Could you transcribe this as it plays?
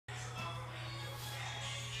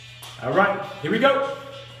All right, here we go.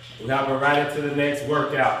 We're hopping right into the next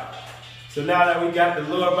workout. So now that we got the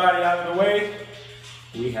lower body out of the way,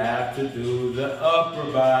 we have to do the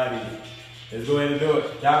upper body. Let's go ahead and do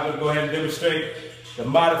it. Now I'm going to go ahead and demonstrate the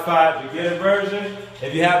modified beginner version.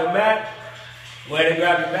 If you have a mat, go ahead and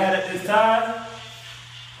grab your mat at this time.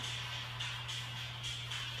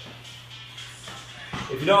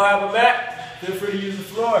 If you don't have a mat, feel free to use the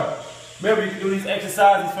floor. Remember, you can do these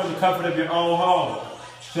exercises from the comfort of your own home.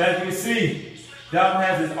 So as you can see, Dalvin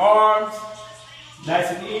has his arms nice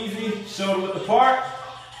and easy, shoulder width apart.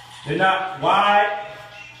 They're not wide.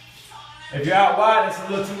 If you're out wide, that's a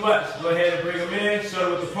little too much. Go ahead and bring them in,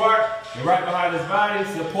 shoulder width apart. You're right behind his body,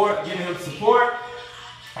 support, giving him support.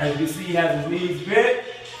 As you can see, he has his knees bent.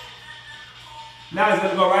 Now he's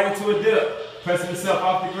going to go right into a dip, pressing himself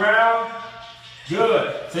off the ground.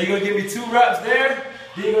 Good. So you're going to give me 2 reps there.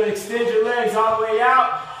 Then you're going to extend your legs all the way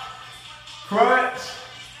out. Crunch,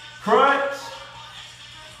 crunch.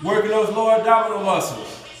 Working those lower abdominal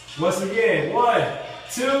muscles. Once again, 1,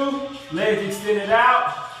 2, legs extended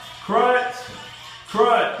out. Crunch,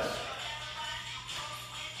 crunch.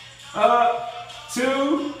 Up,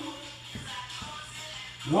 2,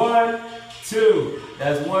 1, 2.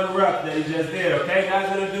 That's 1 rep that he just did, okay? Now he's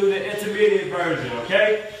going to do the intermediate version,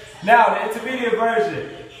 okay? Now, the intermediate version,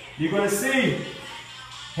 you're going to see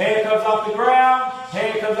hand comes off the ground,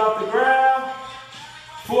 hand comes off the ground.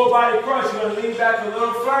 Full body crunch, you're going to lean back a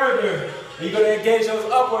little further. And you're going to engage those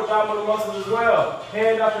upper abdominal muscles as well.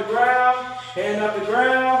 Hand off the ground, hand off the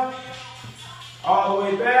ground. All the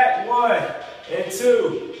way back, 1 and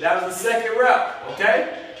 2. That was the second rep,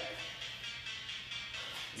 okay?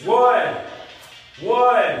 1,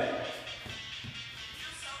 1,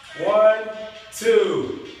 1,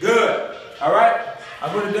 2. Good. All right?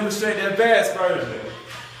 I'm going to demonstrate the advanced version.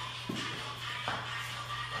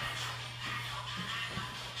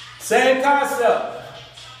 Same concept.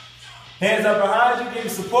 Hands up behind you, give you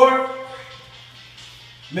support.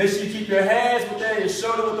 Make sure you keep your hands within your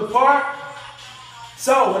shoulder width apart.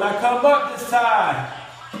 So when I come up this time,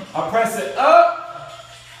 I press it up,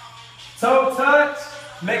 toe touch,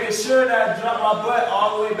 making sure that I drop my butt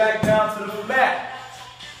all the way back down to the mat.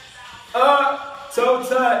 Up, toe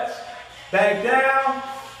touch, back down.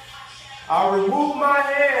 I'll remove my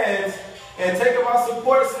hands and take my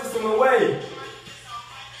support system away.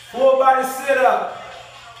 Full body sit up.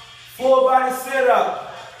 Full body sit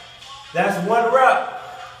up. That's 1 rep.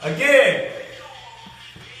 Again.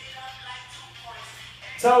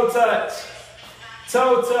 Toe touch.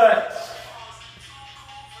 Toe touch.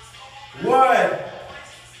 1,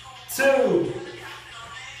 2.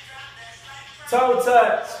 Toe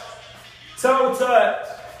touch. Toe touch.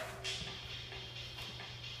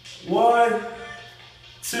 1,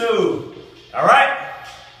 2. All right?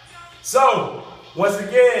 So, once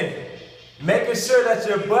again, making sure that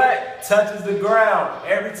your butt touches the ground.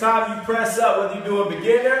 Every time you press up, whether you're doing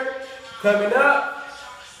beginner, coming up,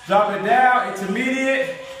 dropping down,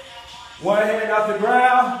 intermediate, 1 hand off the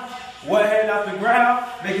ground, 1 hand off the ground,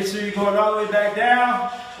 making sure you're going all the way back down,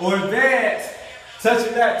 or advanced,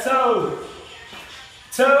 touching that toe.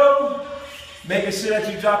 Toe, making sure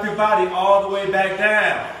that you drop your body all the way back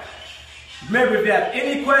down. Remember, if you have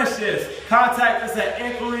any questions, contact us at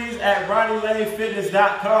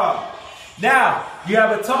inquiries@RonnieLaneFitness.com. Now, you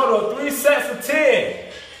have a total of 3 sets of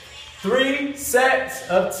 10. 3 sets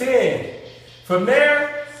of 10. From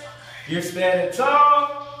there, you're standing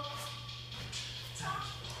tall,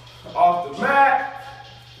 off the mat,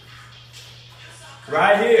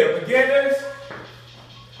 right here. Beginners,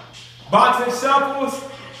 boxing shuffles,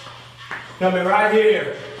 coming right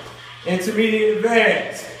here. Intermediate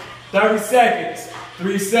advance. 30 seconds,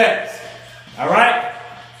 3 sets. All right?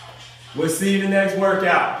 We'll see you in the next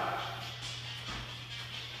workout.